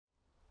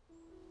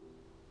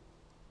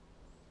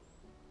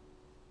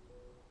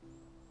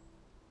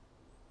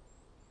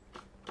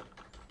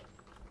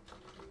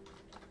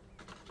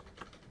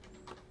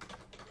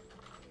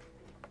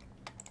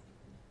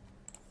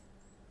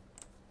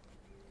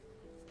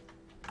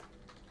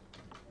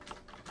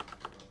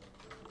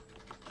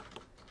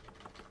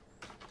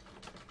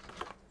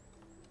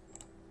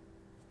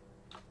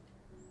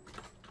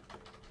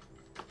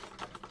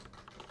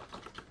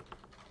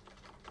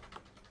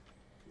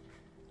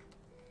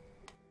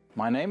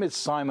My name is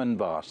Simon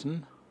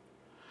Barton.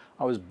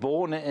 I was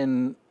born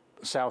in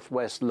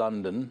southwest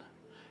London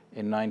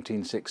in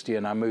 1960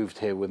 and I moved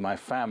here with my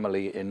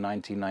family in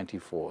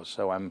 1994.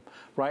 So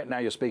right now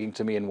you're speaking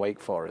to me in Wake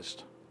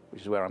Forest,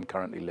 which is where I'm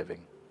currently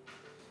living.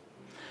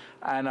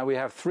 And we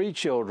have 3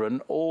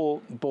 children,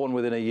 all born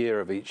within a year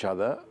of each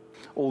other,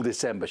 all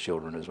December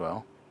children as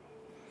well.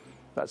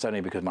 That's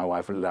only because my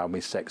wife allowed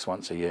me sex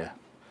once a year.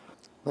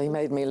 Well, he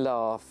made me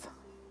laugh.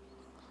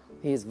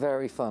 He is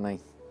very funny.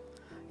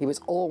 He was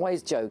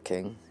always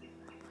joking,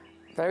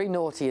 very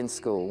naughty in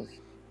school.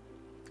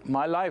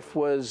 My life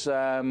was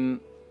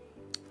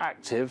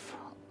active.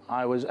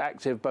 I was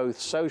active both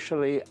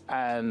socially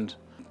and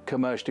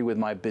commercially with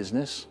my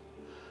business.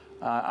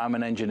 I'm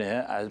an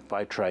engineer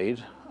by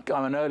trade.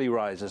 I'm an early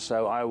riser,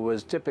 so I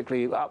was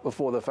typically up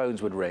before the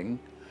phones would ring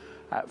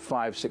at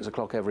 5, 6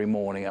 o'clock every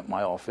morning at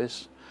my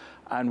office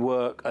and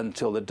work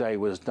until the day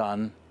was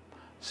done,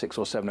 6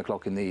 or 7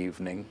 o'clock in the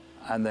evening,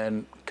 and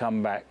then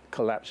come back,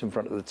 collapse in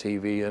front of the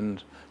TV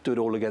and do it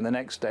all again the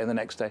next day and the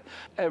next day.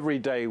 Every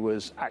day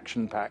was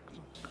action-packed.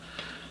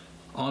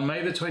 On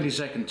May the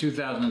 22nd,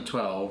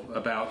 2012,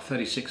 about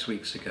 36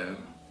 weeks ago,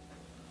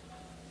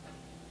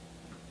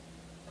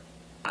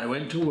 I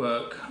went to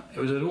work. It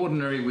was an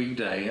ordinary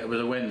weekday. It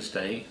was a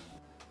Wednesday.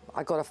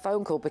 I got a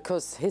phone call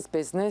because his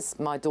business,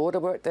 my daughter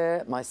worked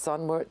there, my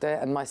son worked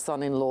there, and my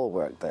son-in-law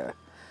worked there.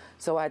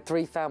 So I had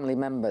 3 family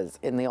members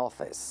in the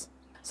office.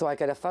 So I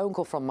get a phone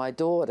call from my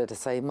daughter to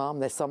say,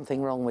 "Mum, there's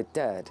something wrong with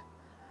Dad."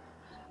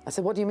 I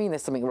said, "What do you mean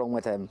there's something wrong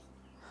with him?"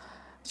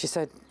 She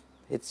said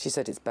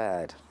it's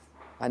bad.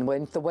 And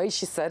the way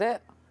she said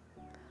it,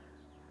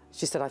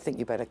 she said, "I think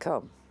you better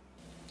come."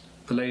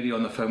 The lady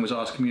on the phone was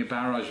asking me a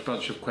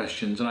bunch of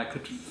questions, and I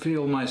could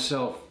feel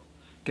myself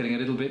getting a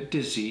little bit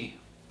dizzy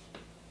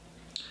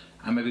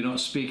and maybe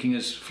not speaking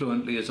as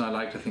fluently as I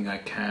like to think I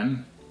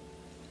can.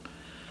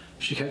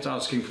 She kept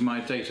asking for my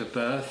date of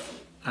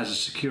birth as a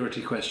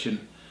security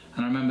question,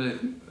 and I remember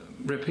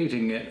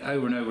repeating it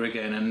over and over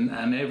again,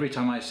 and every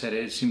time I said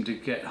it, it seemed to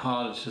get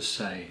harder to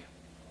say.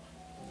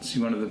 It's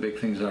one of the big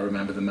things I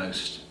remember the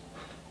most.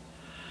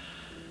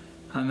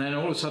 And then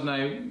all of a sudden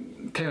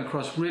I came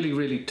across really,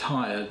 really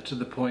tired to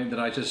the point that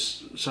I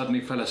just suddenly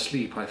fell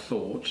asleep, I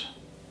thought.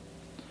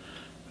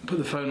 Put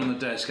the phone on the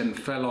desk and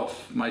fell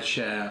off my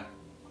chair.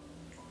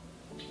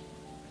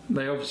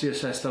 They obviously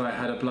assessed that I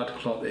had a blood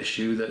clot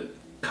issue that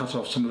cut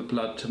off some of the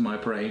blood to my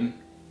brain.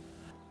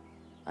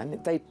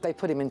 And they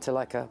put him into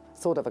like a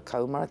sort of a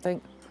coma, I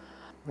think.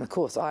 And of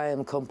course, I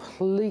am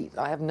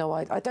I have no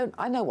idea.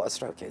 I know what a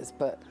stroke is,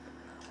 but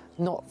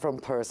not from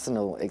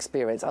personal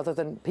experience, other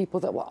than people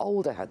that were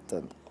older had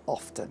them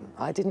often.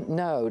 I didn't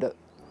know that,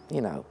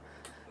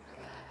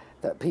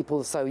 that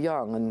people so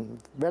young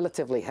and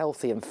relatively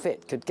healthy and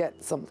fit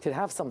could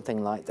have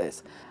something like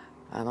this.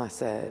 And I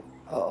said,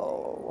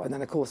 oh, and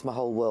then of course my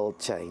whole world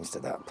changed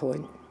at that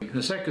point.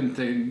 The second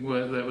thing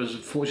that was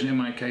fortunate in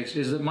my case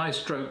is that my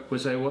stroke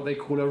was what they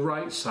call a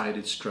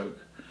right-sided stroke,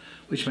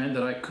 which meant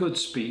that I could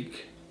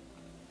speak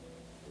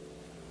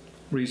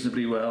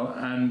reasonably well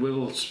and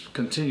will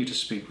continue to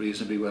speak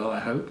reasonably well, I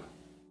hope.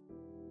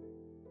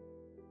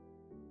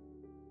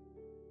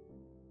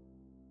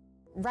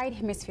 Right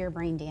hemisphere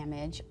brain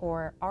damage,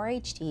 or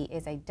RHD,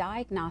 is a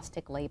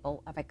diagnostic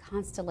label of a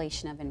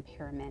constellation of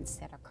impairments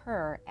that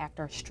occur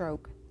after a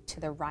stroke to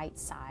the right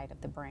side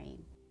of the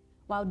brain.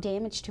 While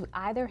damage to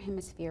either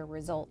hemisphere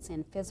results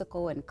in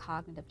physical and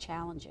cognitive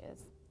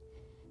challenges,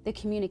 the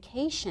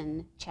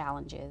communication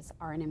challenges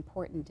are an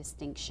important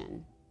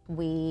distinction.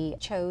 We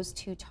chose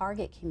to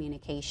target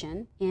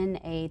communication in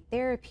a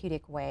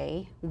therapeutic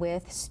way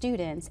with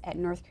students at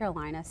North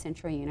Carolina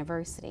Central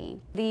University.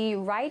 The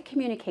Right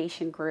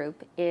Communication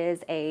Group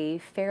is a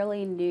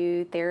fairly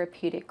new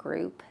therapeutic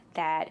group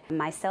that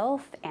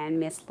myself and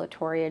Miss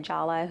Latoria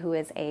Jala, who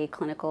is a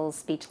clinical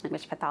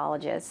speech-language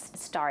pathologist,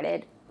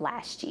 started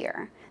last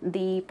year.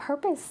 The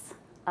purpose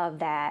of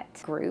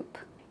that group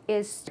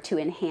is to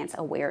enhance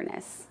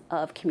awareness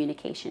of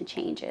communication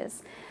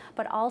changes,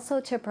 but also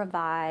to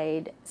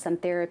provide some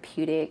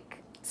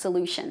therapeutic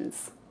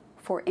solutions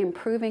for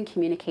improving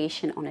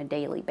communication on a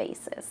daily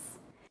basis.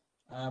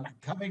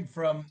 Coming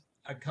from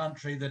a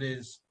country that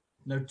is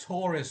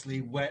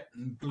notoriously wet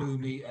and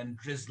gloomy and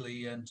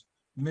drizzly and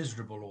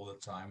miserable all the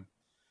time,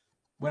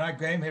 when I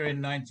came here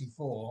in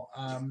 '94,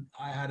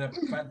 I had a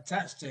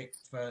fantastic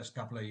first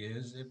couple of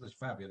years. It was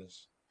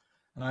fabulous.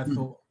 And I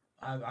thought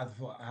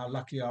how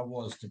lucky I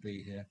was to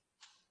be here.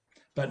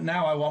 But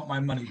now I want my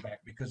money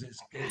back because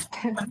it's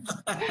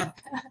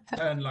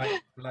turned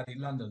like bloody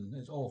London.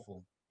 It's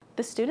awful.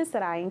 The students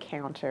that I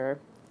encounter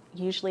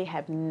usually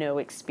have no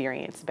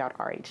experience about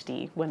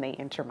RHD when they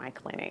enter my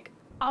clinic.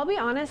 I'll be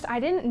honest, I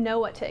didn't know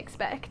what to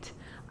expect.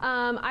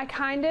 I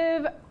kind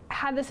of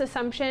had this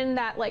assumption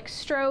that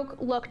stroke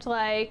looked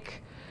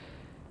like,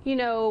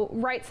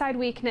 right side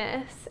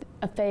weakness.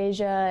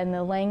 Aphasia and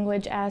the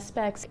language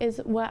aspects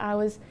is what I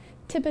was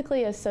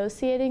typically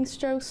associating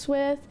strokes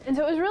with. And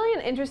so it was really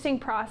an interesting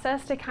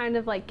process to kind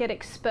of get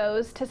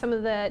exposed to some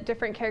of the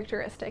different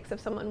characteristics of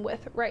someone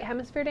with right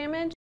hemisphere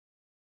damage.